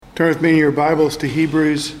Turn with me in your Bibles to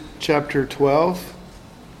Hebrews chapter 12.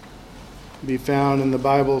 Be found in the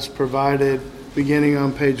Bibles provided beginning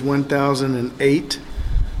on page 1008.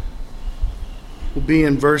 We'll be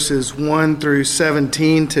in verses 1 through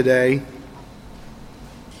 17 today.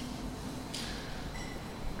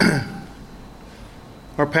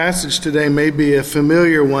 Our passage today may be a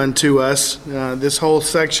familiar one to us. This whole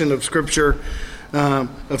section of Scripture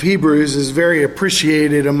of Hebrews is very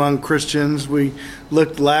appreciated among Christians. We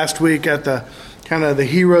looked last week at the kind of the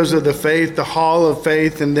heroes of the faith, the hall of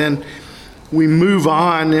faith, and then we move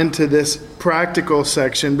on into this practical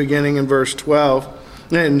section beginning in verse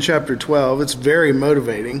 12, in chapter 12. It's very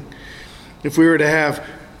motivating. If we were to have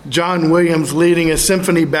John Williams leading a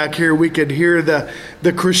symphony back here, we could hear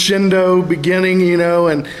the crescendo beginning,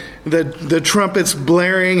 and the trumpets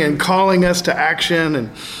blaring and calling us to action and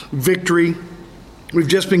victory. We've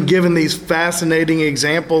just been given these fascinating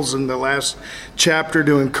examples in the last chapter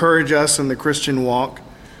to encourage us in the Christian walk.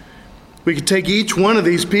 We could take each one of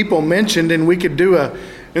these people mentioned and we could do an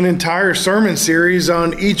entire sermon series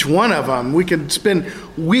on each one of them. We could spend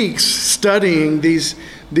weeks studying these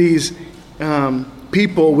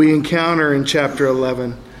people we encounter in chapter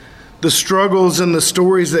 11. The struggles and the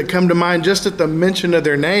stories that come to mind just at the mention of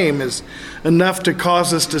their name is enough to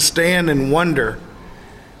cause us to stand and wonder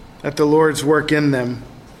at the Lord's work in them.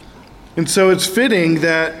 And so it's fitting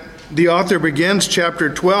that the author begins chapter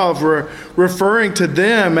 12 referring to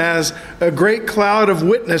them as a great cloud of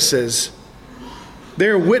witnesses.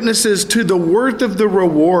 They're witnesses to the worth of the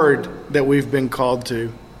reward that we've been called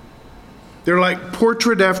to. They're like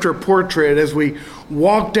portrait after portrait as we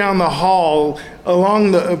walk down the hall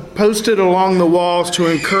posted along the walls to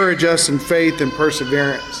encourage us in faith and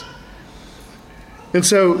perseverance. And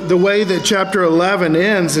so the way that chapter 11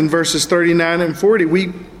 ends in verses 39 and 40,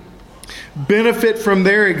 we benefit from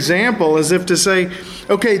their example as if to say,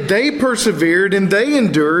 okay, they persevered and they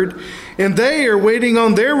endured and they are waiting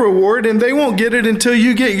on their reward and they won't get it until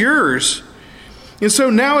you get yours. And so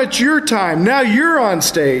now it's your time. Now you're on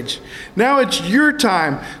stage. Now it's your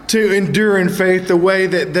time to endure in faith the way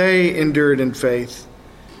that they endured in faith.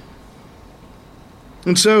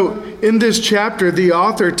 And so in this chapter, the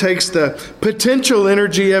author takes the potential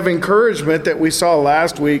energy of encouragement that we saw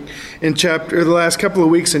last week the last couple of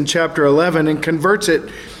weeks in chapter 11 and converts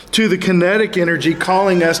it to the kinetic energy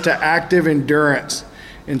calling us to active endurance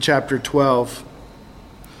in chapter 12.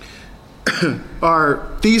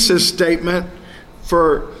 Our thesis statement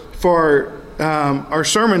for our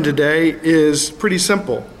sermon today is pretty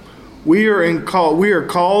simple. We are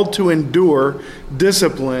called to endure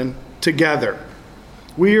discipline together.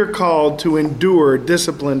 We are called to endure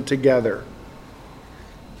discipline together.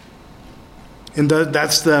 And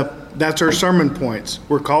that's our sermon points.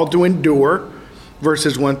 We're called to endure,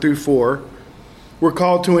 verses 1 through 4. We're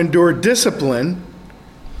called to endure discipline,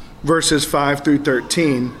 verses 5 through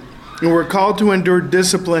 13. And we're called to endure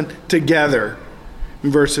discipline together,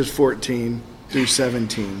 verses 14 through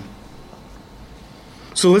 17.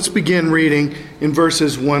 So let's begin reading in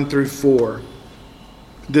verses 1 through 4.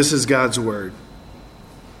 This is God's word.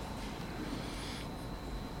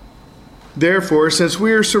 Therefore, since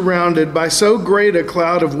we are surrounded by so great a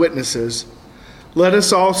cloud of witnesses, let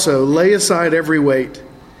us also lay aside every weight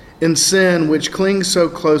and sin which clings so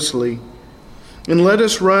closely, and let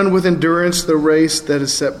us run with endurance the race that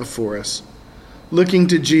is set before us, looking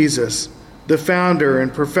to Jesus, the founder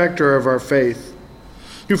and perfecter of our faith,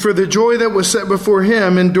 who for the joy that was set before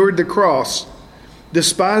him endured the cross,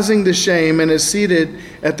 despising the shame, and is seated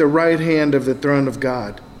at the right hand of the throne of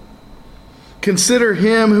God. Consider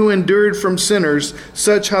him who endured from sinners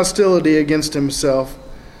such hostility against himself,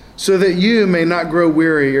 so that you may not grow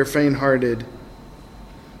weary or faint-hearted.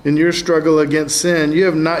 In your struggle against sin, you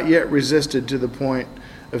have not yet resisted to the point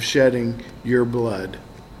of shedding your blood.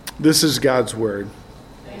 This is God's word.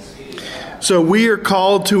 So we are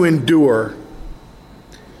called to endure.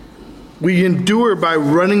 We endure by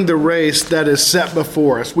running the race that is set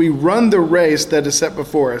before us. We run the race that is set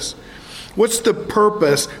before us. What's the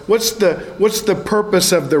purpose? What's the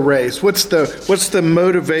purpose of the race? What's the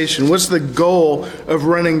motivation? What's the goal of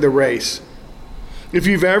running the race? If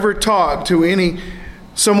you've ever talked to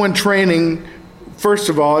someone training, first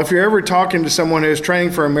of all, if you're ever talking to someone who's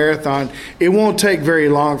training for a marathon, it won't take very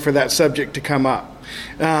long for that subject to come up.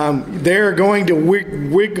 They're going to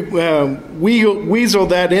weasel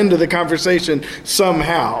that into the conversation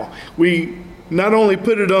somehow. We not only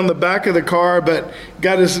put it on the back of the car, but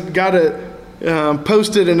got to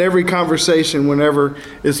post it in every conversation whenever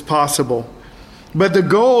it's possible. But the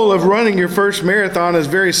goal of running your first marathon is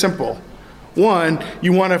very simple. One,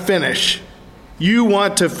 you want to finish. You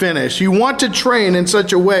want to finish. You want to train in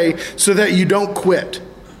such a way so that you don't quit,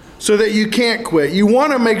 so that you can't quit. You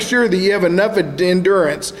want to make sure that you have enough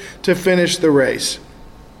endurance to finish the race.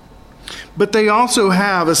 But they also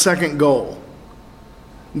have a second goal.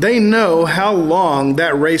 They know how long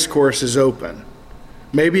that race course is open.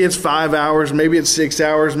 Maybe it's 5 hours, maybe it's 6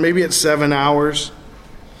 hours, maybe it's 7 hours.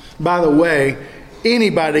 By the way,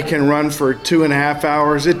 anybody can run for 2.5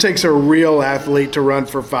 hours. It takes a real athlete to run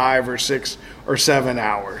for 5 or 6 or 7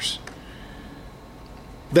 hours.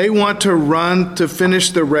 They want to run to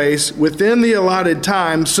finish the race within the allotted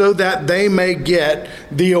time so that they may get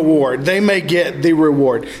the award. They may get the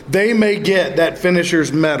reward. They may get that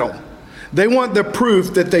finisher's medal. They want the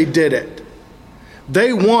proof that they did it.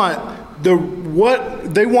 They want the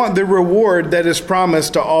reward that is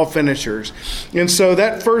promised to all finishers. And so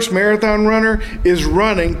that first marathon runner is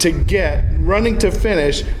running to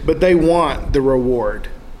finish, but they want the reward.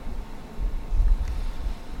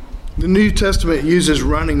 The New Testament uses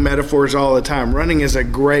running metaphors all the time. Running is a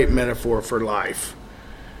great metaphor for life.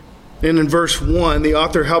 And in verse 1, the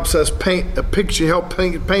author helps us paints a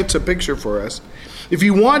picture for us. If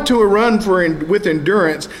you want to run with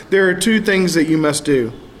endurance, there are two things that you must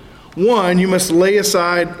do. One, you must lay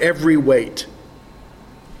aside every weight.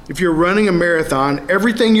 If you're running a marathon,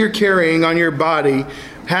 everything you're carrying on your body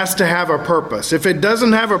has to have a purpose. If it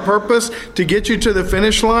doesn't have a purpose to get you to the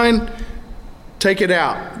finish line, take it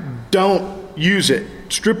out. Don't use it.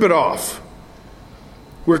 Strip it off.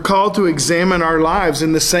 We're called to examine our lives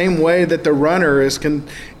in the same way that the runner is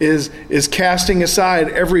casting aside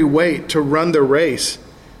every weight to run the race.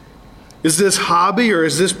 Is this hobby, or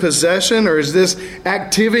is this possession, or is this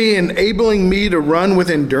activity enabling me to run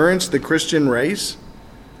with endurance the Christian race?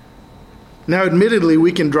 Now, admittedly,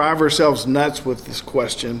 we can drive ourselves nuts with this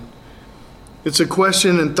question. It's a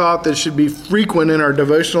question and thought that should be frequent in our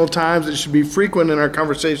devotional times. It should be frequent in our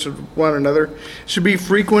conversations with one another. It should be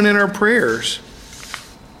frequent in our prayers.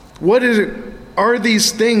 What is it? Are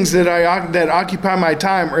these things that occupy my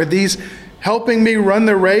time? Are these helping me run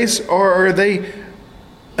the race, or are they?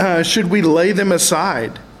 Should we lay them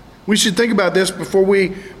aside? We should think about this before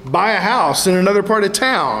we buy a house in another part of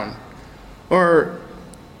town, or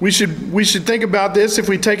we should think about this if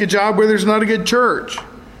we take a job where there's not a good church.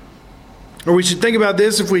 Or we should think about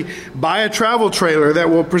this if we buy a travel trailer that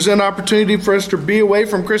will present opportunity for us to be away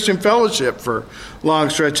from Christian fellowship for long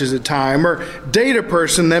stretches of time, or date a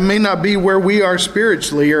person that may not be where we are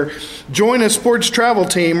spiritually, or join a sports travel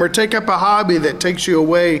team, or take up a hobby that takes you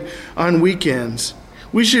away on weekends.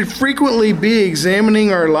 We should frequently be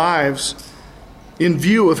examining our lives in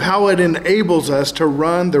view of how it enables us to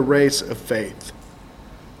run the race of faith.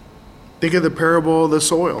 Think of the parable of the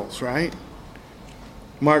soils, right?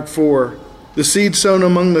 Mark 4. The seed sown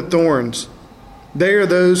among the thorns. They are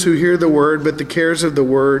those who hear the word, but the cares of the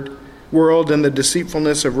world and the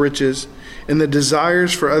deceitfulness of riches and the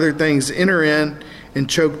desires for other things enter in and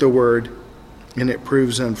choke the word, and it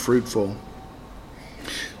proves unfruitful.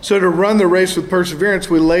 So to run the race with perseverance,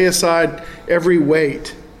 we lay aside every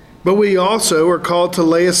weight. But we also are called to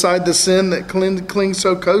lay aside the sin that clings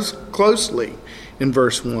so closely in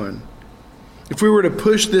verse 1. If we were to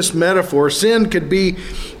push this metaphor, sin could be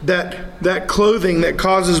that clothing that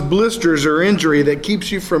causes blisters or injury that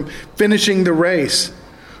keeps you from finishing the race.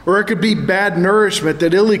 Or it could be bad nourishment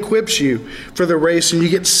that ill-equips you for the race and you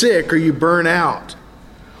get sick or you burn out.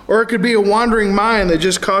 Or it could be a wandering mind that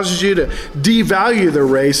just causes you to devalue the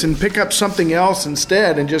race and pick up something else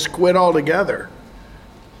instead and just quit altogether.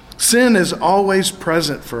 Sin is always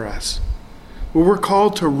present for us. But we're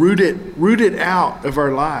called to root it out of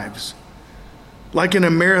our lives. Like in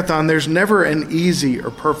a marathon, there's never an easy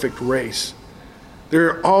or perfect race. There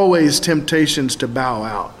are always temptations to bow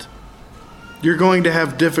out. You're going to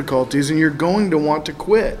have difficulties and you're going to want to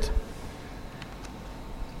quit.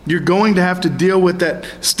 You're going to have to deal with that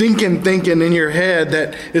stinking thinking in your head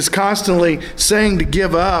that is constantly saying to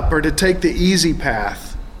give up or to take the easy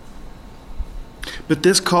path. But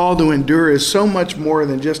this call to endure is so much more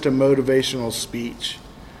than just a motivational speech.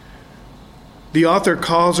 The author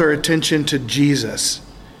calls our attention to Jesus.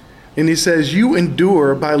 And he says, you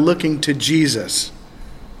endure by looking to Jesus.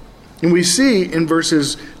 And we see in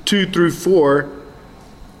verses 2 through 4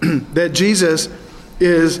 that Jesus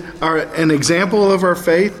is an example of our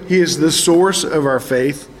faith. He is the source of our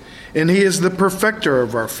faith. And he is the perfecter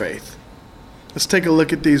of our faith. Let's take a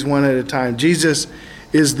look at these one at a time. Jesus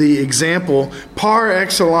is the example par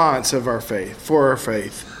excellence of our faith, for our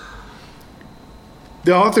faith.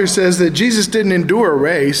 The author says that Jesus didn't endure a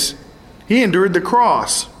race. He endured the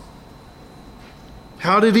cross.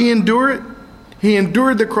 How did he endure it? He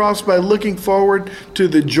endured the cross by looking forward to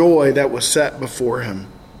the joy that was set before him.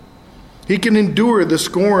 He can endure the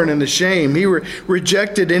scorn and the shame. He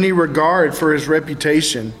rejected any regard for his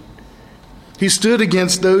reputation. He stood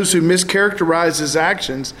against those who mischaracterized his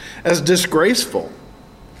actions as disgraceful.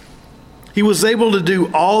 He was able to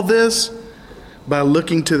do all this by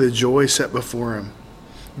looking to the joy set before him.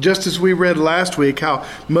 Just as we read last week how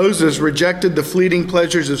Moses rejected the fleeting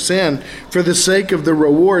pleasures of sin for the sake of the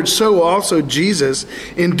reward, so also Jesus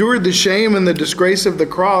endured the shame and the disgrace of the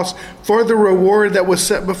cross for the reward that was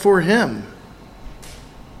set before him.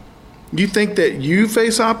 You think that you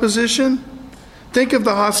face opposition? Think of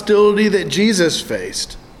the hostility that Jesus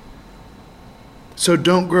faced. So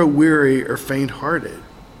don't grow weary or faint-hearted.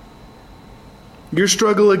 Your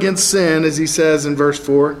struggle against sin, as he says in verse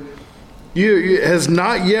 4, has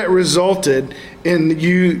not yet resulted in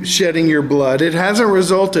you shedding your blood. It hasn't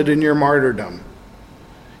resulted in your martyrdom.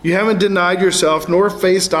 You haven't denied yourself nor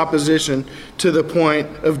faced opposition to the point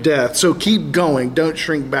of death. So keep going. Don't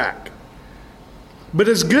shrink back. But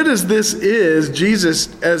as good as this is,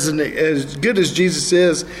 as good as Jesus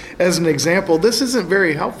is as an example, this isn't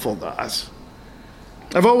very helpful to us.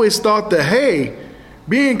 I've always thought that, hey,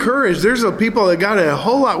 be encouraged. There's people that got it a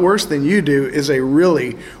whole lot worse than you do is a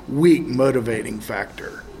really weak motivating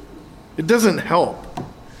factor. It doesn't help.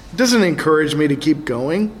 It doesn't encourage me to keep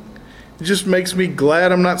going. It just makes me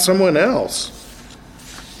glad I'm not someone else.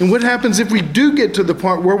 And what happens if we do get to the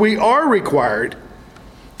point where we are required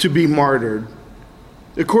to be martyred?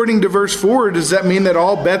 According to verse 4, does that mean that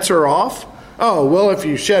all bets are off? Oh, well, if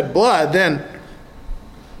you shed blood, then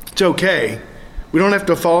it's okay. We don't have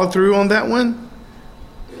to follow through on that one?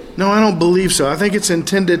 No, I don't believe so. I think it's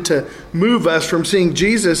intended to move us from seeing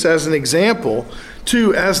Jesus as an example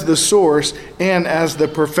to as the source and as the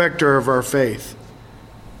perfecter of our faith.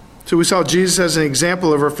 So we saw Jesus as an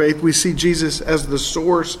example of our faith. We see Jesus as the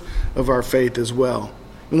source of our faith as well.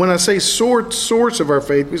 And when I say source of our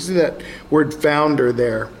faith, we see that word founder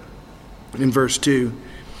there in verse 2.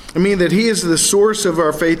 I mean that he is the source of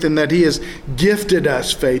our faith and that he has gifted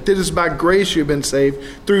us faith. It is by grace you've been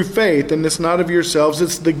saved through faith, and it's not of yourselves.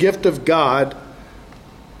 It's the gift of God,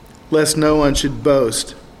 lest no one should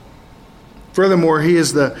boast. Furthermore, he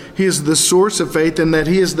is the source of faith and that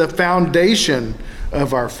he is the foundation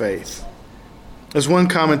of our faith. As one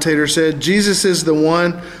commentator said, Jesus is the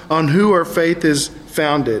one on who our faith is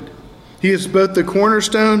founded. He is both the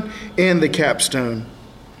cornerstone and the capstone.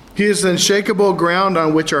 He is the unshakable ground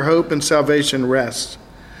on which our hope and salvation rests.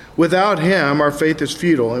 Without him, our faith is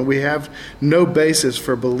futile and we have no basis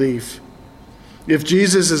for belief. If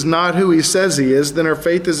Jesus is not who he says he is, then our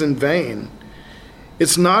faith is in vain.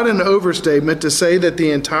 It's not an overstatement to say that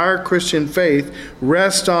the entire Christian faith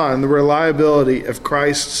rests on the reliability of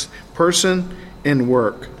Christ's person and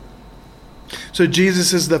work. So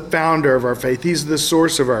Jesus is the founder of our faith. He's the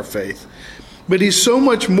source of our faith. But he's so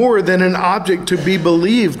much more than an object to be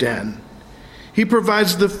believed in. He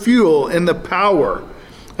provides the fuel and the power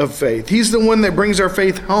of faith. He's the one that brings our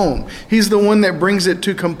faith home. He's the one that brings it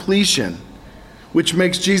to completion, which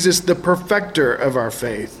makes Jesus the perfecter of our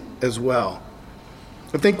faith as well.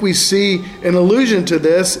 I think we see an allusion to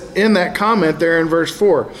this in that comment there in verse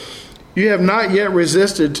 4. You have not yet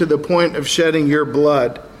resisted to the point of shedding your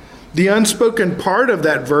blood. The unspoken part of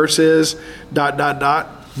that verse is ...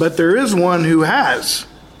 but there is one who has.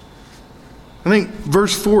 I think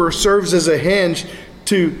verse 4 serves as a hinge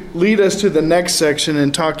to lead us to the next section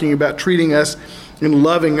in talking about treating us and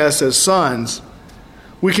loving us as sons.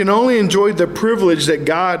 We can only enjoy the privilege that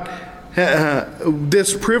God,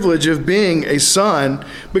 this privilege of being a son,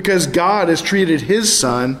 because God has treated his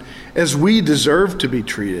son as we deserve to be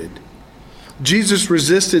treated. Jesus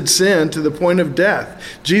resisted sin to the point of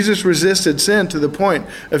death. Jesus resisted sin to the point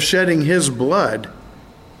of shedding his blood,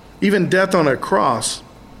 even death on a cross.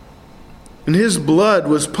 And his blood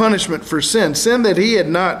was punishment for sin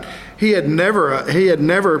that he had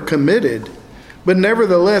never committed. But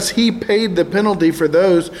nevertheless, he paid the penalty for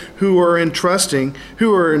those who are entrusting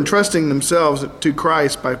themselves to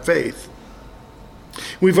Christ by faith.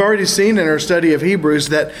 We've already seen in our study of Hebrews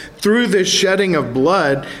that through this shedding of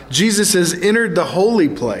blood, Jesus has entered the holy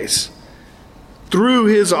place. Through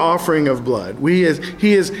his offering of blood, he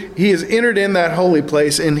has entered in that holy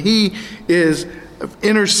place, and he is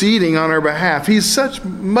interceding on our behalf. He's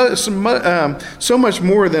so much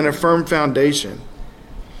more than a firm foundation.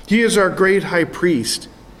 He is our great high priest,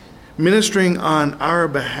 ministering on our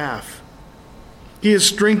behalf. He is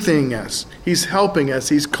strengthening us. He's helping us.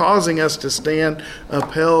 He's causing us to stand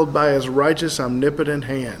upheld by his righteous, omnipotent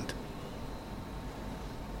hand.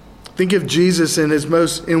 Think of Jesus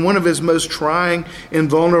in one of his most trying and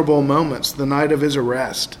vulnerable moments, the night of his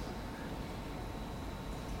arrest.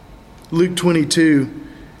 Luke 22,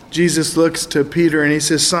 Jesus looks to Peter and he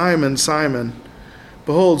says, "Simon, Simon,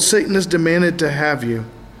 behold, Satan has demanded to have you,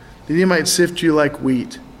 that he might sift you like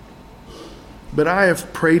wheat. But I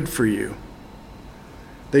have prayed for you,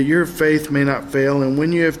 that your faith may not fail, and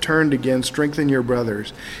when you have turned again, strengthen your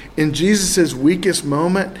brothers." In Jesus' weakest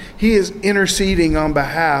moment, he is interceding on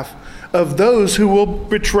behalf of those who will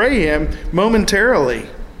betray him momentarily.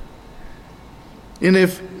 And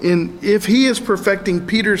if he is perfecting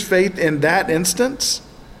Peter's faith in that instance,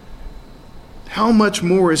 how much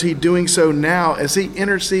more is he doing so now as he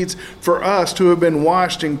intercedes for us to have been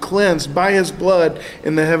washed and cleansed by his blood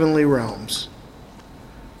in the heavenly realms?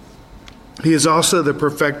 He is also the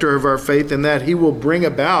perfecter of our faith in that he will bring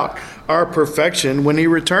about our perfection when he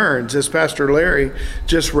returns, as Pastor Larry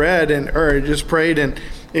just read just prayed in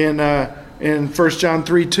 1 John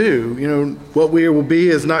 3:2. You know, what we will be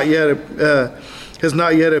has not yet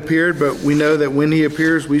appeared, but we know that when he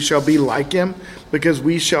appears, we shall be like him, because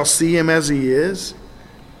we shall see him as he is.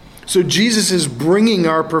 So Jesus is bringing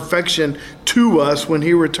our perfection to us when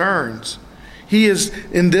he returns. He is,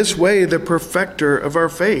 in this way, the perfecter of our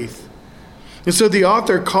faith. And so the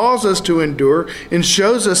author calls us to endure and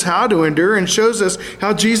shows us how to endure and shows us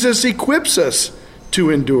how Jesus equips us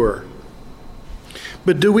to endure.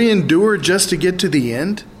 But do we endure just to get to the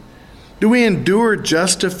end? Do we endure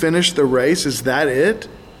just to finish the race? Is that it?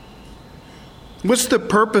 What's the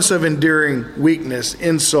purpose of enduring weakness,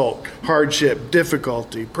 insult, hardship,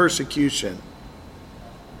 difficulty, persecution?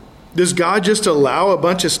 Does God just allow a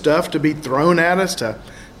bunch of stuff to be thrown at us to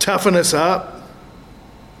toughen us up?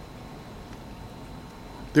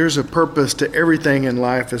 There's a purpose to everything in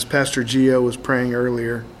life, as Pastor Gio was praying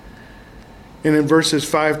earlier. And in verses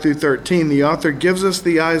 5 through 13, the author gives us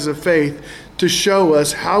the eyes of faith to show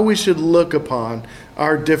us how we should look upon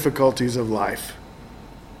our difficulties of life.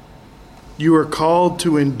 You are called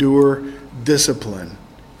to endure discipline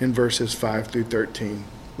in verses 5 through 13.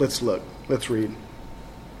 Let's look. Let's read.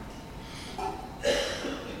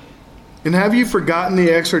 "And have you forgotten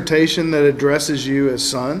the exhortation that addresses you as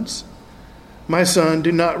sons? My son,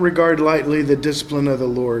 do not regard lightly the discipline of the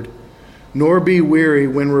Lord, nor be weary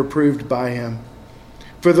when reproved by him.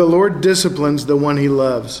 For the Lord disciplines the one he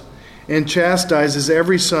loves, and chastises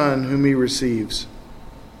every son whom he receives.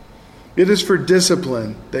 It is for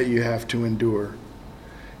discipline that you have to endure.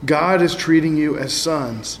 God is treating you as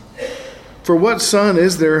sons. For what son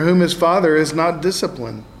is there whom his father does not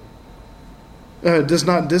discipline?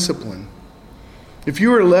 If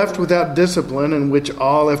you are left without discipline, in which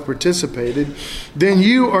all have participated, then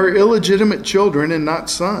you are illegitimate children and not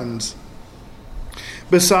sons.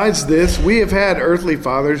 Besides this, we have had earthly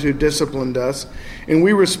fathers who disciplined us, and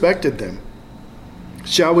we respected them.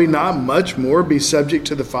 Shall we not much more be subject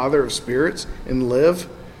to the Father of spirits and live?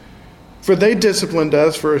 For they disciplined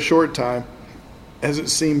us for a short time, as it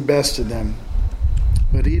seemed best to them.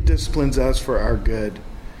 But he disciplines us for our good,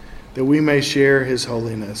 that we may share his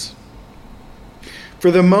holiness. For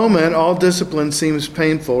the moment, all discipline seems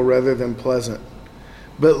painful rather than pleasant,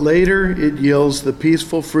 but later it yields the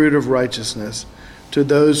peaceful fruit of righteousness to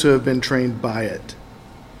those who have been trained by it.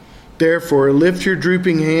 Therefore, lift your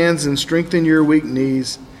drooping hands and strengthen your weak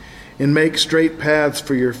knees, and make straight paths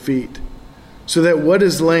for your feet, so that what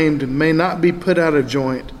is lamed may not be put out of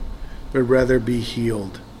joint, but rather be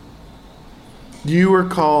healed. You are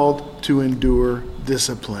called to endure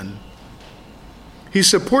discipline." He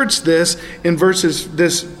supports this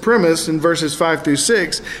premise in verses 5 through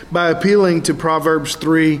 6 by appealing to Proverbs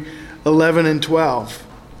 3:11 and 12.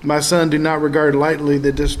 "My son, do not regard lightly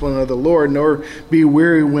the discipline of the Lord, nor be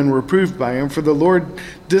weary when reproved by him. For the Lord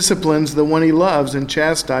disciplines the one he loves and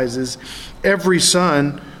chastises every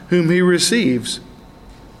son whom he receives."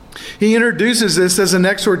 He introduces this as an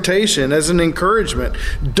exhortation, as an encouragement.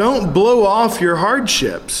 Don't blow off your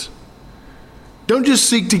hardships. Don't just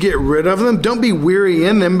seek to get rid of them. Don't be weary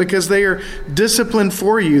in them, because they are discipline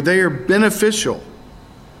for you. They are beneficial.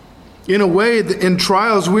 In a way, in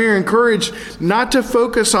trials, we are encouraged not to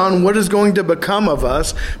focus on what is going to become of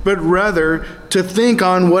us, but rather to think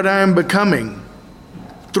on what I am becoming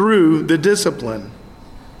through the discipline.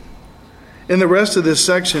 In the rest of this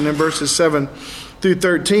section, in verses 7 through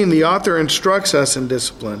 13, the author instructs us in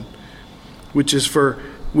discipline, which is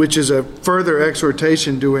a further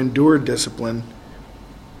exhortation to endure discipline.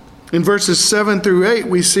 In verses 7 through 8,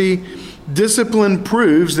 we see discipline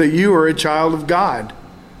proves that you are a child of God.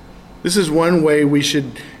 This is one way we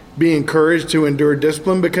should be encouraged to endure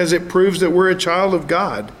discipline, because it proves that we're a child of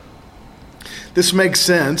God. This makes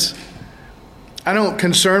sense. I don't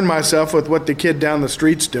concern myself with what the kid down the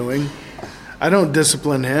street's doing. I don't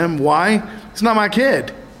discipline him. Why? It's not my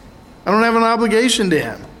kid. I don't have an obligation to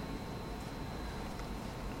him.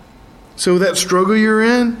 So that struggle you're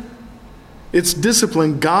in, it's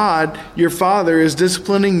discipline. God, your Father, is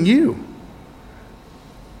disciplining you.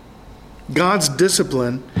 God's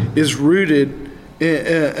discipline is rooted,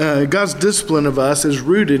 God's discipline of us is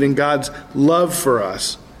rooted in God's love for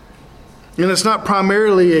us. And it's not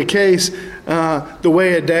primarily a case, the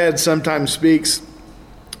way a dad sometimes speaks,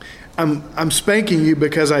 I'm spanking you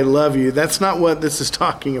because I love you. That's not what this is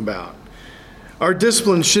talking about. Our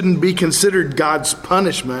discipline shouldn't be considered God's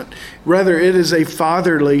punishment. Rather, it is a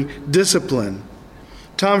fatherly discipline.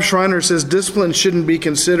 Tom Schreiner says discipline shouldn't be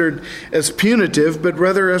considered as punitive, but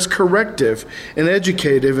rather as corrective and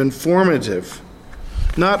educative and formative.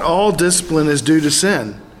 Not all discipline is due to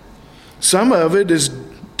sin. Some of it is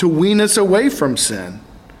to wean us away from sin.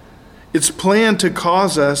 It's planned to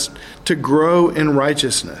cause us to grow in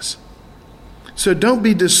righteousness. So don't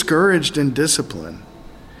be discouraged in discipline.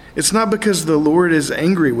 It's not because the Lord is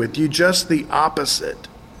angry with you, just the opposite.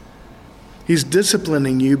 He's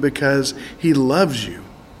disciplining you because He loves you.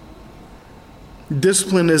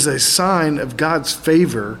 Discipline is a sign of God's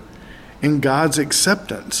favor and God's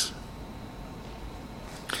acceptance.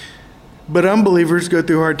 But unbelievers go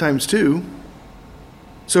through hard times too.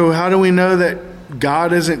 So how do we know that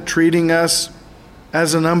God isn't treating us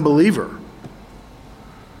as an unbeliever?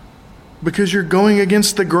 Because you're going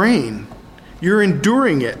against the grain. You're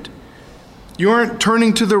enduring it. You aren't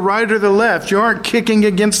turning to the right or the left. You aren't kicking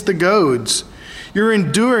against the goads. You're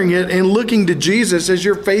enduring it and looking to Jesus as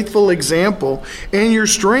your faithful example and your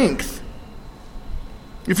strength.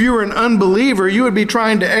 If you were an unbeliever, you would be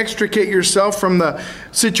trying to extricate yourself from the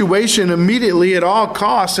situation immediately at all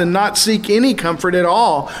costs and not seek any comfort at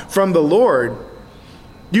all from the Lord.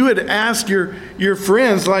 You would ask your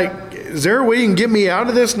friends, like, is there a way you can get me out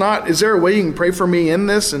of this? Is there a way you can pray for me in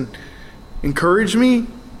this and encourage me?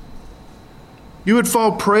 You would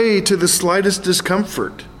fall prey to the slightest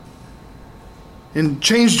discomfort and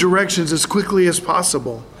change directions as quickly as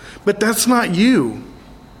possible. But that's not you.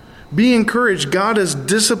 Be encouraged. God is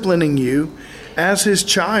disciplining you as His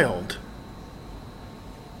child.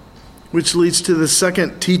 Which leads to the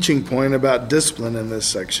second teaching point about discipline in this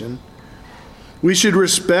section. We should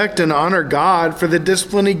respect and honor God for the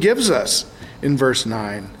discipline He gives us in verse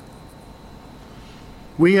 9.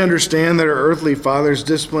 We understand that our earthly fathers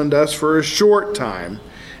disciplined us for a short time,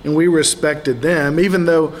 and we respected them, even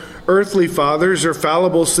though earthly fathers are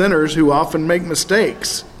fallible sinners who often make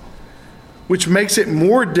mistakes, which makes it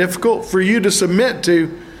more difficult for you to submit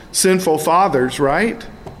to sinful fathers, right?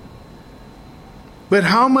 But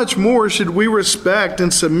how much more should we respect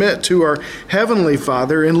and submit to our Heavenly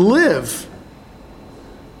Father and live?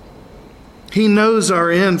 He knows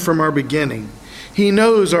our end from our beginning. He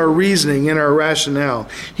knows our reasoning and our rationale.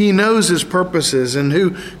 He knows His purposes and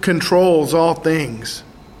who controls all things.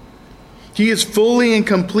 He is fully and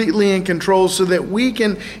completely in control so that we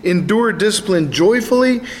can endure discipline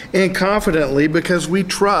joyfully and confidently because we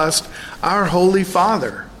trust our Holy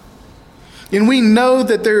Father. And we know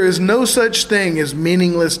that there is no such thing as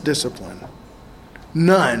meaningless discipline.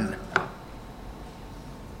 None.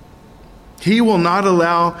 He will not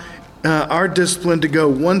allow our discipline to go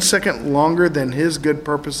 1 second longer than His good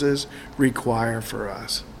purposes require for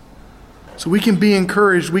us. So we can be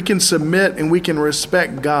encouraged, we can submit, and we can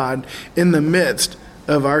respect God in the midst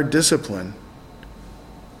of our discipline.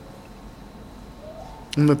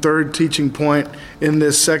 And the third teaching point in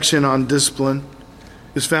this section on discipline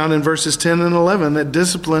is found in verses 10 and 11, that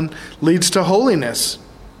discipline leads to holiness.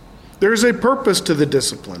 There's a purpose to the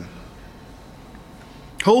discipline.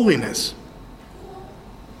 Holiness.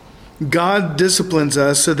 God disciplines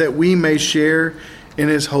us so that we may share in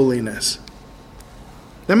His holiness.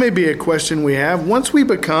 That may be a question we have. Once we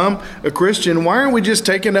become a Christian, why aren't we just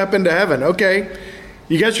taken up into heaven? Okay,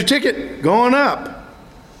 you got your ticket, go on up.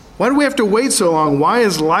 Why do we have to wait so long? Why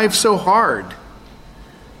is life so hard?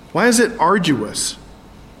 Why is it arduous?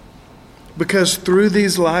 Because through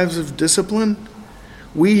these lives of discipline,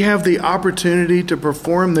 we have the opportunity to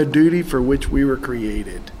perform the duty for which we were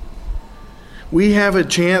created. We have a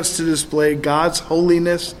chance to display God's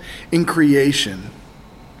holiness in creation.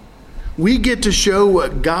 We get to show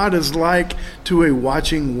what God is like to a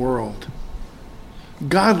watching world.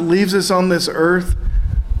 God leaves us on this earth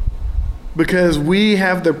because we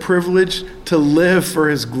have the privilege to live for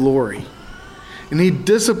His glory. And He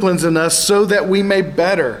disciplines in us so that we may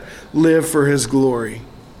better live for His glory.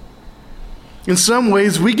 In some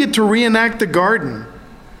ways, we get to reenact the garden.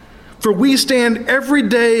 For we stand every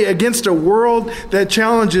day against a world that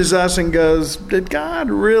challenges us and goes, did God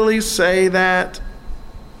really say that?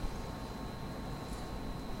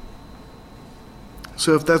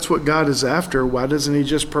 So if that's what God is after, why doesn't he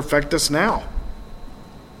just perfect us now?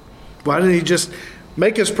 Why didn't he just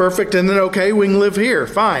make us perfect and then, okay, we can live here,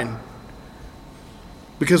 fine.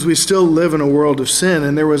 Because we still live in a world of sin,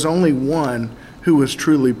 and there was only one who was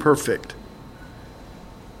truly perfect.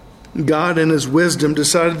 God in his wisdom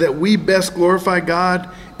decided that we best glorify God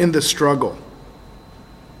in the struggle.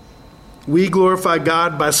 We glorify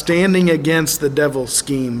God by standing against the devil's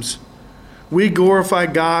schemes. We glorify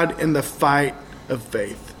God in the fight of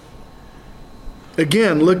faith.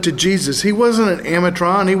 Again, look to Jesus. He wasn't an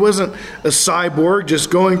amatron. He wasn't a cyborg just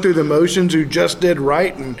going through the motions who just did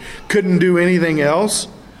right and couldn't do anything else.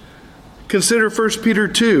 Consider 1 Peter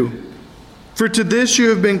 2. For to this you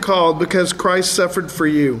have been called, because Christ suffered for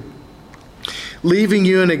you, leaving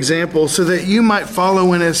you an example so that you might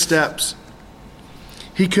follow in his steps.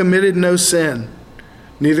 He committed no sin,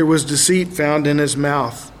 neither was deceit found in his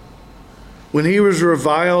mouth. When he was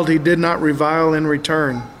reviled, he did not revile in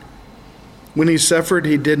return. When he suffered,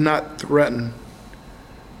 he did not threaten,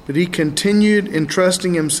 but he continued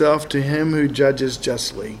entrusting himself to him who judges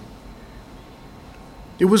justly.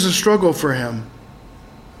 It was a struggle for him.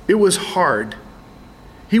 It was hard.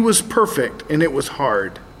 He was perfect, and it was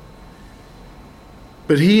hard.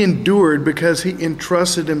 But he endured because he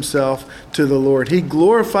entrusted himself to the Lord. He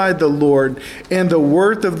glorified the Lord and the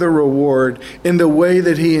worth of the reward in the way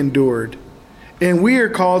that he endured. And we are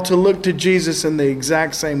called to look to Jesus in the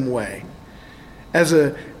exact same way, as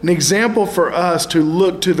an example for us to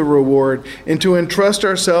look to the reward and to entrust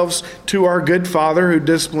ourselves to our good Father who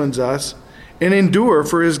disciplines us and endure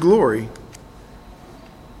for his glory.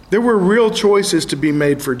 There were real choices to be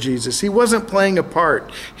made for Jesus. He wasn't playing a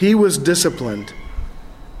part. He was disciplined.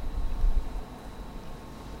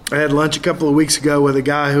 I had lunch a couple of weeks ago with a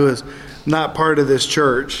guy who is not part of this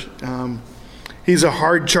church. He's a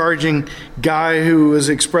hard-charging guy who was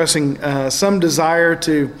expressing some desire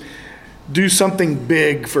to do something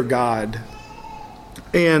big for God.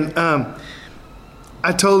 And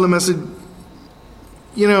I told him, I said,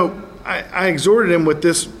 I exhorted him with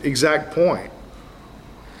this exact point.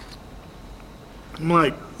 I'm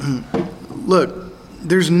like, look,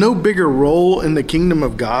 there's no bigger role in the kingdom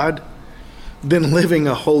of God than living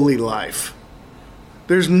a holy life.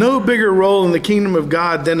 There's no bigger role in the kingdom of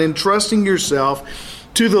God than entrusting yourself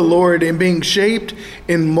to the Lord and being shaped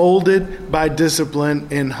and molded by discipline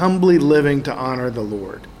and humbly living to honor the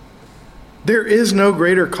Lord. There is no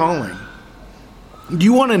greater calling. Do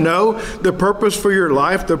you want to know the purpose for your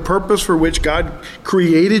life, the purpose for which God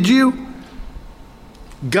created you?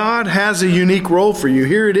 God has a unique role for you.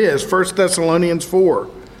 Here it is, 1 Thessalonians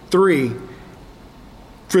 4:3.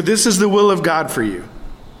 For this is the will of God for you,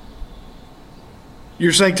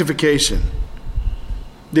 your sanctification,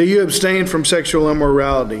 that you abstain from sexual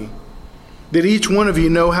immorality, that each one of you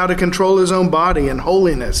know how to control his own body in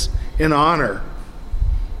holiness and honor,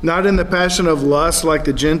 not in the passion of lust like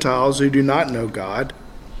the Gentiles who do not know God,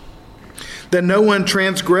 that no one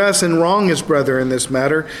transgress and wrong his brother in this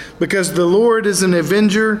matter, because the Lord is an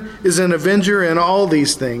avenger in all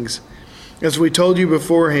these things, as we told you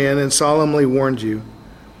beforehand and solemnly warned you.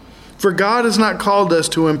 For God has not called us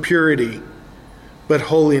to impurity, but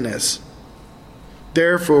holiness.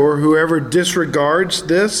 Therefore, whoever disregards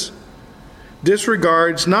this,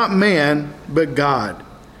 disregards not man, but God,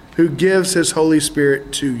 who gives his Holy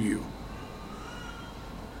Spirit to you.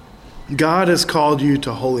 God has called you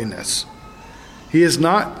to holiness. He has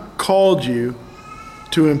not called you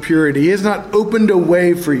to impurity. He has not opened a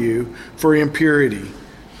way for you for impurity.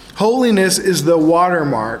 Holiness is the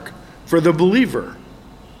watermark for the believer.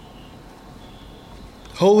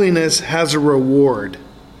 Holiness has a reward.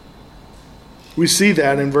 We see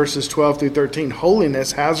that in verses 12 through 13.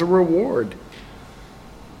 Holiness has a reward.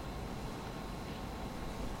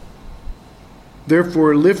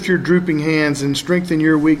 Therefore, lift your drooping hands and strengthen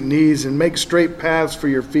your weak knees and make straight paths for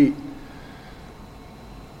your feet,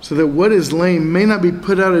 so that what is lame may not be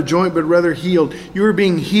put out of joint, but rather healed. You are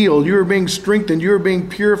being healed. You are being strengthened. You are being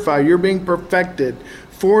purified. You are being perfected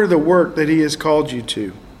for the work that he has called you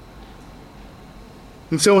to.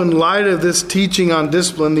 And so in light of this teaching on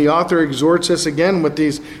discipline, the author exhorts us again with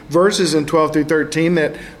these verses in 12 through 13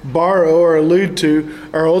 that borrow or allude to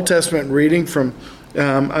our Old Testament reading from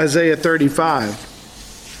Isaiah 35.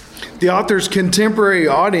 The author's contemporary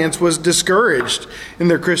audience was discouraged in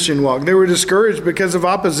their Christian walk. They were discouraged because of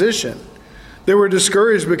opposition. They were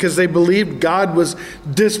discouraged because they believed God was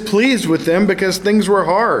displeased with them because things were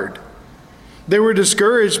hard. They were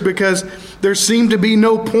discouraged because there seemed to be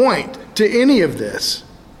no point to any of this.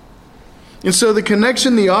 And so the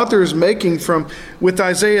connection the author is making with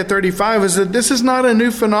Isaiah 35 is that this is not a new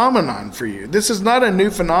phenomenon for you. This is not a new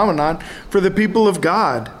phenomenon for the people of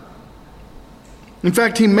God. In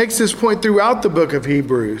fact, he makes this point throughout the book of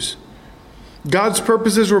Hebrews. God's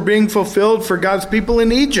purposes were being fulfilled for God's people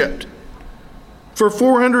in Egypt for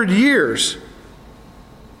 400 years.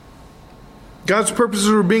 God's purposes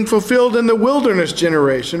were being fulfilled in the wilderness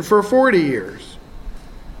generation for 40 years.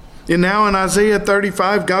 And now in Isaiah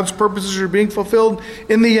 35, God's purposes are being fulfilled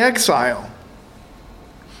in the exile.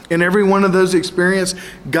 In every one of those experiences,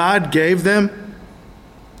 God gave them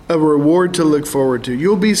a reward to look forward to.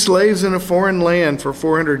 You'll be slaves in a foreign land for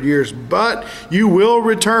 400 years, but you will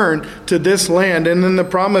return to this land. And in the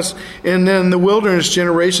promise, and then the wilderness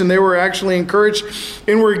generation, they were actually encouraged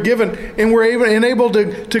and were given and were able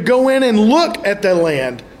to go in and look at the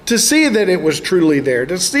land, to see that it was truly there,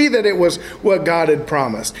 to see that it was what God had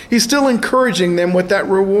promised. He's still encouraging them with that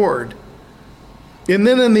reward. And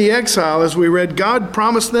then in the exile, as we read, God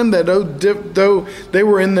promised them that though they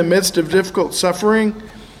were in the midst of difficult suffering,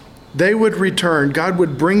 they would return. God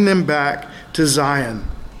would bring them back to Zion.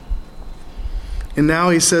 And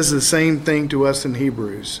now he says the same thing to us in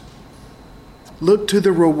Hebrews. Look to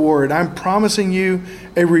the reward. I'm promising you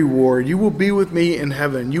a reward. You will be with me in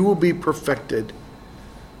heaven. You will be perfected.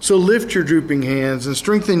 So lift your drooping hands and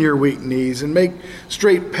strengthen your weak knees and make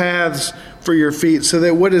straight paths for your feet, so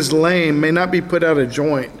that what is lame may not be put out of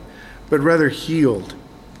joint, but rather healed.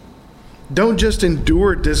 Don't just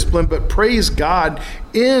endure discipline, but praise God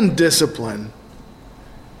in discipline.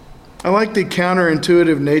 I like the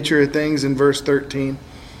counterintuitive nature of things in verse 13.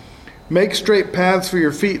 Make straight paths for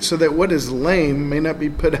your feet so that what is lame may not be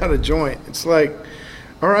put out of joint. It's like,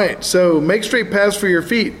 all right, so make straight paths for your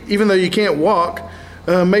feet. Even though you can't walk,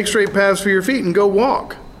 make straight paths for your feet and go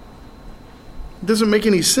walk. It doesn't make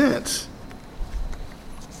any sense.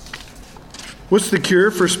 What's the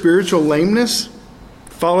cure for spiritual lameness?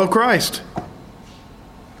 Follow Christ.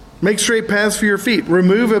 Make straight paths for your feet.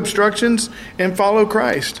 Remove obstructions and follow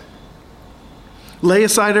Christ. Lay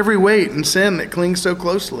aside every weight and sin that clings so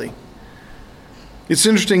closely. It's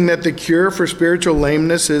interesting that the cure for spiritual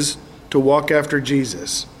lameness is to walk after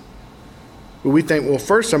Jesus. But we think, well,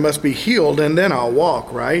 first I must be healed and then I'll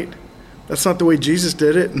walk, right? That's not the way Jesus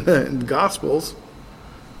did it in the Gospels.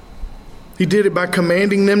 He did it by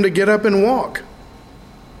commanding them to get up and walk.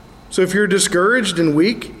 So if you're discouraged and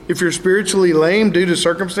weak, if you're spiritually lame due to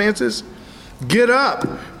circumstances, get up,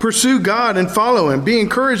 pursue God and follow him. Be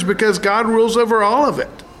encouraged because God rules over all of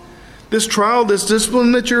it. This trial, this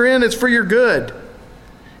discipline that you're in, it's for your good.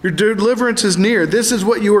 Your deliverance is near. This is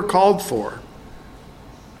what you were called for.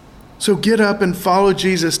 So get up and follow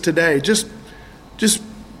Jesus today. Just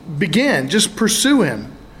begin. Just pursue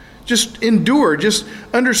him. Just endure. Just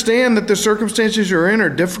understand that the circumstances you're in are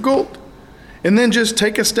difficult. And then just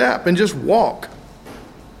take a step and just walk.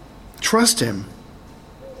 Trust him.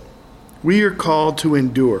 We are called to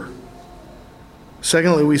endure.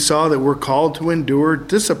 Secondly, we saw that we're called to endure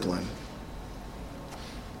discipline.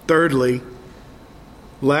 Thirdly,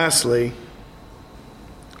 lastly,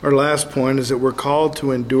 our last point is that we're called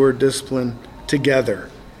to endure discipline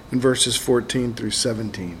together in verses 14 through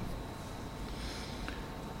 17.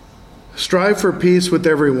 Strive for peace with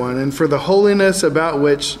everyone and for the holiness about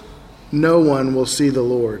which no one will see the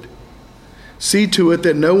Lord. See to it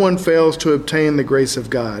that no one fails to obtain the grace of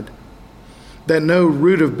God, that no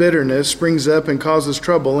root of bitterness springs up and causes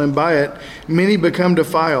trouble, and by it many become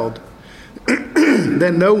defiled,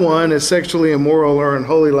 that no one is sexually immoral or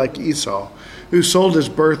unholy like Esau, who sold his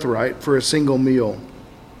birthright for a single meal.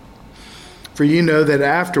 For you know that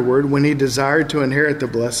afterward, when he desired to inherit the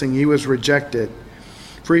blessing, he was rejected,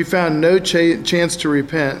 for he found no chance to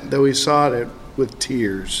repent, though he sought it with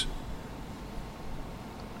tears.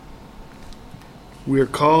 We are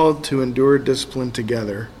called to endure discipline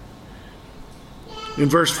together. In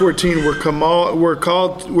verse 14,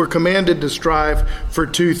 we're commanded to strive for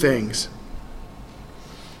two things.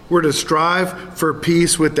 We're to strive for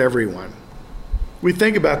peace with everyone. We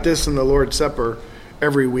think about this in the Lord's Supper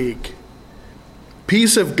every week.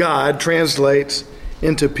 Peace of God translates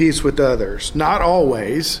into peace with others. Not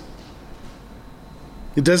always.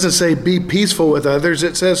 It doesn't say be peaceful with others.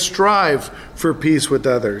 It says strive for peace with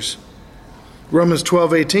others. Romans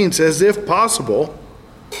 12:18 says, if possible,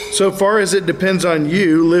 so far as it depends on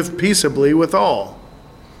you, live peaceably with all.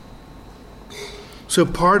 So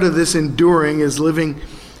part of this enduring is living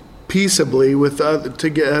peaceably with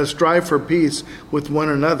to strive for peace with one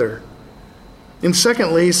another. And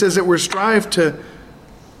secondly, he says that we're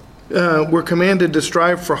commanded to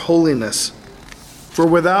strive for holiness For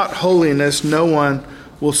without holiness, no one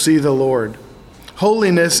will see the Lord.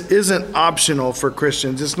 Holiness isn't optional for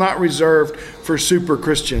Christians. It's not reserved for super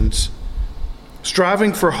Christians.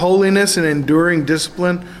 Striving for holiness and enduring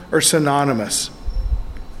discipline are synonymous.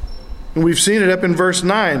 And we've seen it up in verse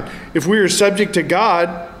 9. If we are subject to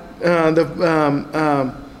God,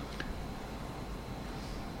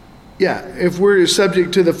 if we're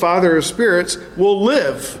subject to the Father of spirits, we'll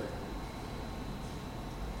live.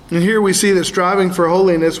 And here we see that striving for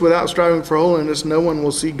holiness, without striving for holiness, no one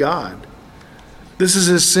will see God. This is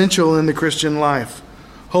essential in the Christian life.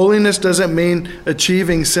 Holiness doesn't mean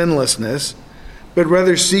achieving sinlessness, but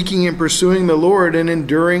rather seeking and pursuing the Lord and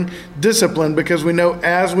enduring discipline, because we know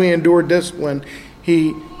as we endure discipline,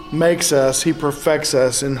 He perfects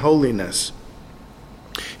us in holiness.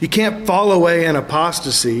 You can't fall away in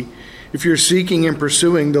apostasy if you're seeking and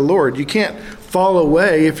pursuing the Lord. You can't fall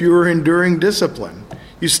away if you're enduring discipline.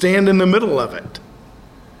 You stand in the middle of it.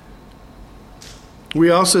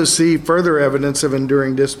 We also see further evidence of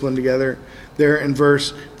enduring discipline together there in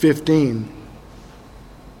verse 15.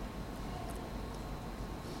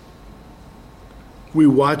 We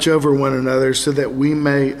watch over one another so that we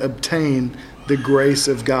may obtain the grace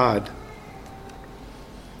of God.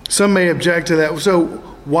 Some may object to that. So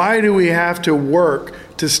why do we have to work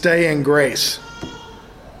to stay in grace?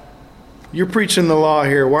 You're preaching the law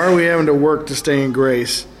here. Why are we having to work to stay in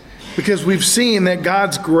grace? Because we've seen that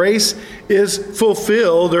God's grace is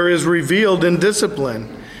fulfilled or is revealed in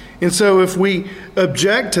discipline. And so if we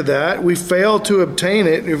object to that, we fail to obtain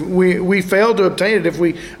it. If we fail to obtain it if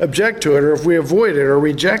we object to it, or if we avoid it or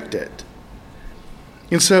reject it.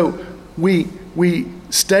 And so we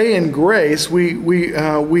stay in grace. We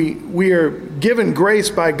are given grace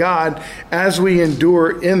by God as we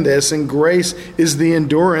endure in this, and grace is the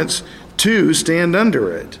endurance to stand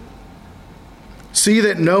under it.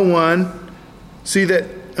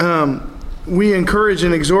 We encourage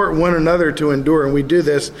and exhort one another to endure, and we do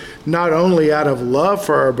this not only out of love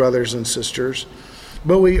for our brothers and sisters,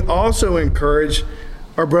 but we also encourage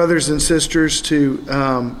our brothers and sisters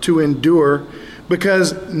to endure,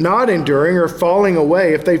 because not enduring or falling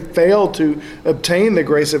away, if they fail to obtain the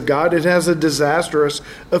grace of God, it has a disastrous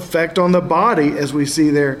effect on the body, as we see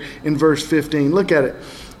there in verse 15. Look at it.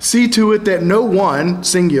 See to it that no one,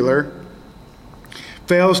 singular,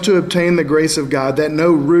 fails to obtain the grace of God, that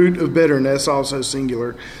no root of bitterness, also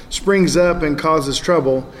singular, springs up and causes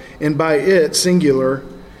trouble, and by it, singular,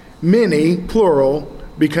 many, plural,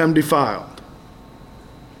 become defiled.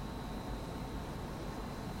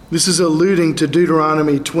 This is alluding to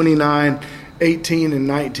Deuteronomy 29, 18, and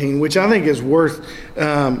 19, which I think is worth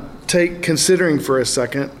considering for a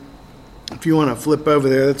second. If you want to flip over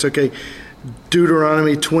there, that's okay.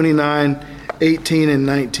 Deuteronomy 29, 18 and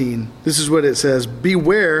 19. This is what it says.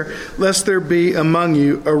 Beware lest there be among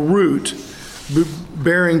you a root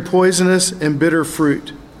bearing poisonous and bitter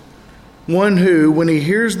fruit. One who, when he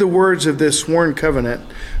hears the words of this sworn covenant,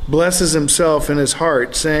 blesses himself in his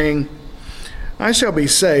heart, saying, I shall be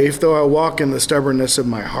safe, though I walk in the stubbornness of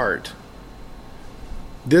my heart.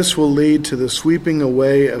 This will lead to the sweeping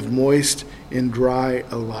away of moist and dry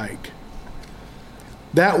alike.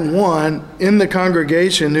 That one in the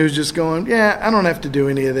congregation who's just going, yeah, I don't have to do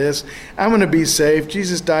any of this. I'm going to be safe.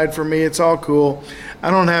 Jesus died for me. It's all cool.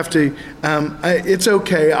 I don't have to. It's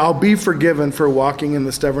okay. I'll be forgiven for walking in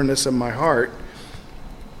the stubbornness of my heart.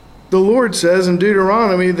 The Lord says in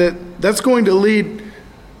Deuteronomy that that's going to lead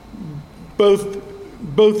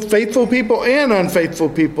both faithful people and unfaithful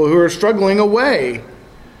people who are struggling away.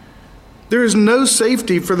 There is no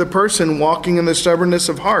safety for the person walking in the stubbornness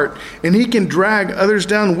of heart, and he can drag others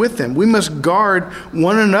down with him. We must guard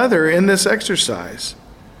one another in this exercise.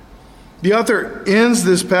 The author ends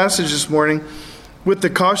this passage this morning with the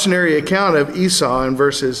cautionary account of Esau in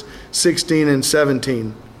verses 16 and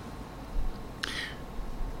 17.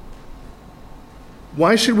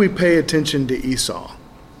 Why should we pay attention to Esau?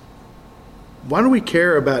 Why do we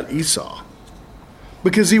care about Esau?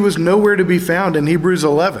 Because he was nowhere to be found in Hebrews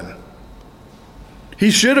 11. He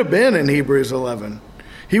should have been in Hebrews 11.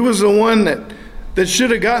 He was the one that should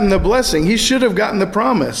have gotten the blessing. He should have gotten the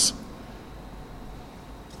promise.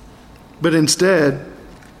 But instead,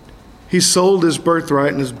 he sold his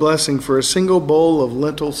birthright and his blessing for a single bowl of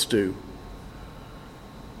lentil stew.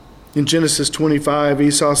 In Genesis 25,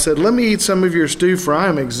 Esau said, "Let me eat some of your stew, for I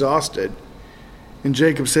am exhausted." And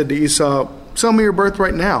Jacob said to Esau, "Sell me your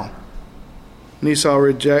birthright now." And Esau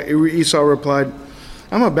replied,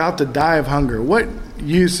 "I'm about to die of hunger. What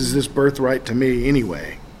use is this birthright to me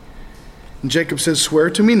anyway?" And Jacob said, "Swear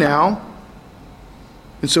to me now."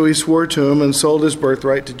 And so he swore to him and sold his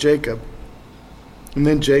birthright to Jacob. And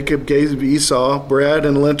then Jacob gave Esau bread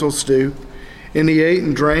and lentil stew, and he ate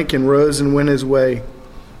and drank and rose and went his way.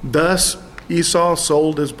 Thus Esau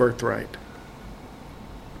sold his birthright.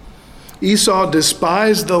 Esau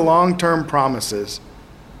despised the long-term promises,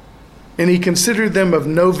 and he considered them of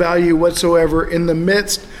no value whatsoever in the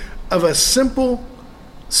midst of a simple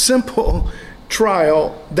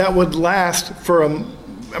trial that would last for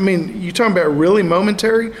you're talking about really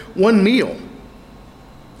momentary? One meal.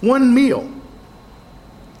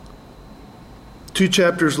 2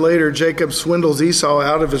 chapters later, Jacob swindles Esau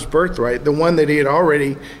out of his birthright, the one that he had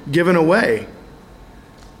already given away.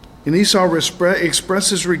 And Esau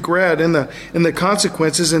expresses regret in the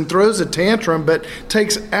consequences and throws a tantrum, but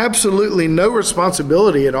takes absolutely no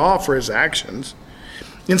responsibility at all for his actions.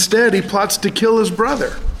 Instead, he plots to kill his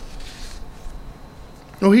brother.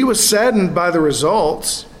 No, he was saddened by the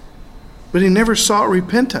results, but he never sought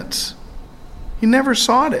repentance. He never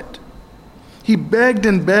sought it. He begged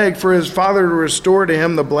and begged for his father to restore to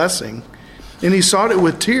him the blessing, and he sought it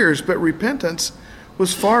with tears, but repentance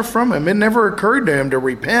was far from him. It never occurred to him to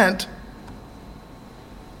repent.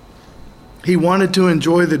 He wanted to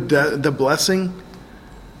enjoy the blessing,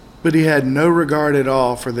 but he had no regard at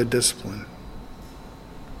all for the discipline.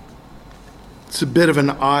 It's a bit of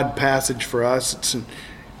an odd passage for us.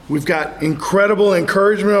 We've got incredible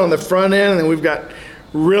encouragement on the front end, and then we've got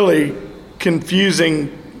really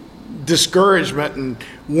confusing discouragement and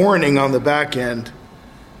warning on the back end.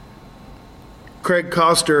 Craig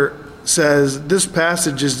Koster says this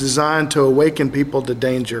passage is designed to awaken people to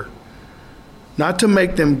danger, not to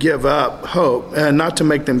make them give up hope.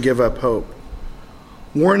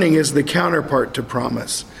 Warning is the counterpart to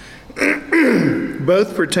promise.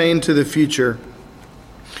 Both pertain to the future.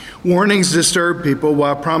 Warnings disturb people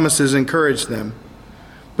while promises encourage them,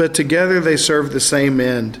 but together they serve the same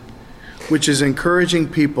end, which is encouraging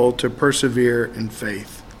people to persevere in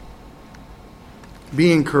faith.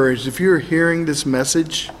 Be encouraged. If you're hearing this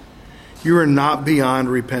message, you are not beyond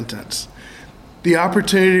repentance. The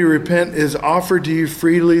opportunity to repent is offered to you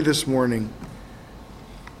freely this morning.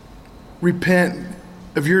 Repent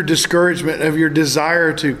of your discouragement, of your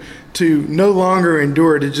desire to no longer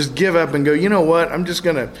endure, to just give up and go, you know what, I'm just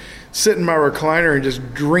going to sit in my recliner and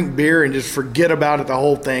just drink beer and just forget about it, the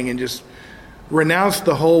whole thing, and just renounce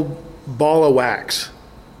the whole ball of wax.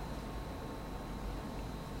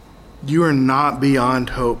 You are not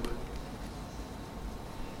beyond hope.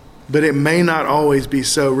 But it may not always be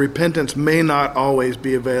so. Repentance may not always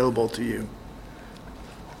be available to you.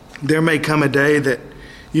 There may come a day that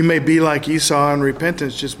you may be like Esau and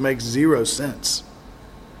repentance just makes zero sense.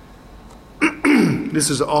 This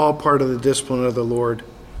is all part of the discipline of the Lord.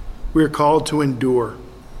 We are called to endure.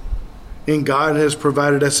 And God has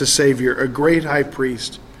provided us a Savior, a great high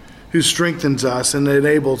priest, who strengthens us and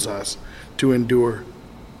enables us to endure.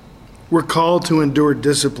 We're called to endure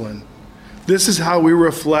discipline. This is how we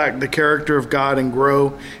reflect the character of God and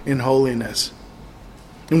grow in holiness.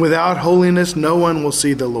 And without holiness, no one will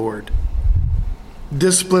see the Lord.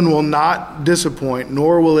 Discipline will not disappoint,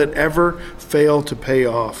 nor will it ever fail to pay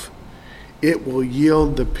off. It will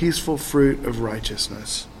yield the peaceful fruit of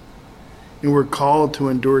righteousness. And we're called to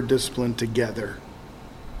endure discipline together,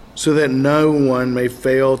 so that no one may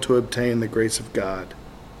fail to obtain the grace of God.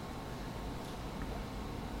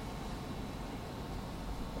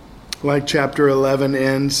 Like chapter 11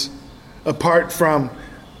 ends, apart from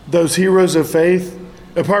those heroes of faith,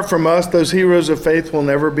 apart from us, those heroes of faith will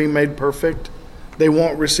never be made perfect. They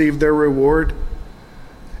won't receive their reward.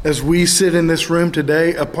 As we sit in this room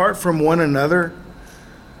today, apart from one another,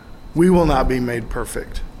 we will not be made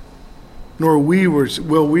perfect, nor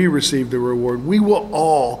will we receive the reward. We will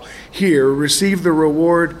all here receive the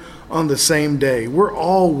reward on the same day. We're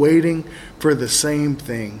all waiting for the same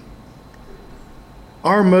thing.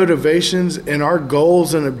 Our motivations and our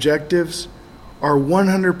goals and objectives are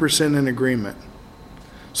 100% in agreement.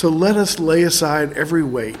 So let us lay aside every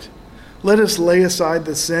weight. Let us lay aside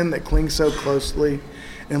the sin that clings so closely,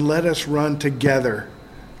 and let us run together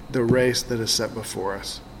the race that is set before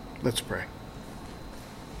us. Let's pray.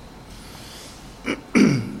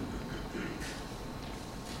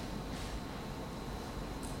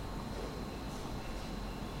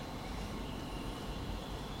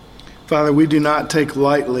 Father, we do not take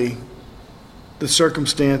lightly the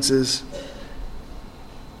circumstances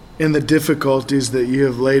and the difficulties that you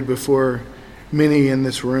have laid before many in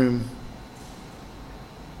this room.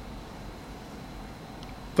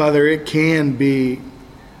 Father, it can be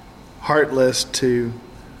heartless to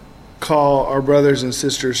call our brothers and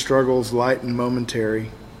sisters' struggles light and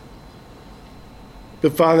momentary.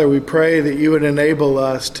 But Father, we pray that you would enable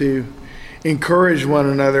us to Encourage one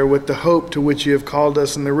another with the hope to which you have called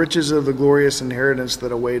us and the riches of the glorious inheritance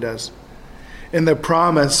that await us, and the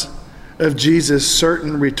promise of Jesus'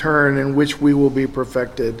 certain return in which we will be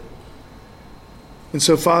perfected. And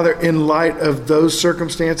so, Father, in light of those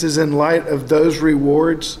circumstances, in light of those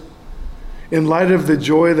rewards, in light of the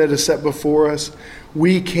joy that is set before us,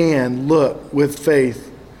 we can look with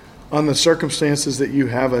faith on the circumstances that you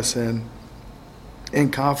have us in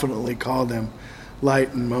and confidently call them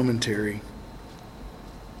light and momentary.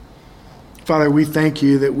 Father, we thank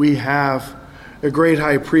you that we have a great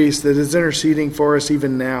high priest that is interceding for us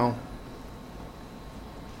even now.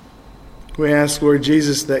 We ask, Lord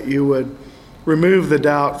Jesus, that you would remove the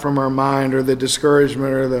doubt from our mind, or the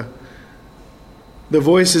discouragement, or the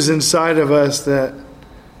voices inside of us that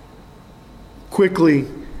quickly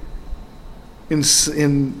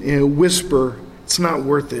whisper, it's not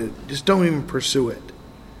worth it. Just don't even pursue it.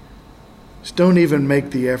 Just don't even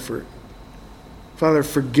make the effort. Father,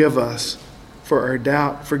 forgive us for our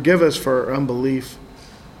doubt. Forgive us for our unbelief.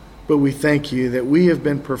 But we thank you that we have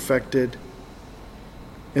been perfected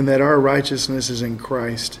and that our righteousness is in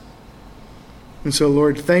Christ. And so,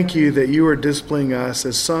 Lord, thank you that you are displaying us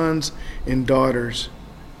as sons and daughters.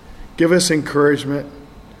 Give us encouragement.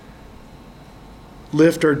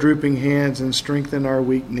 Lift our drooping hands and strengthen our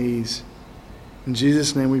weak knees. In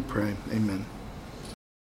Jesus' name we pray. Amen.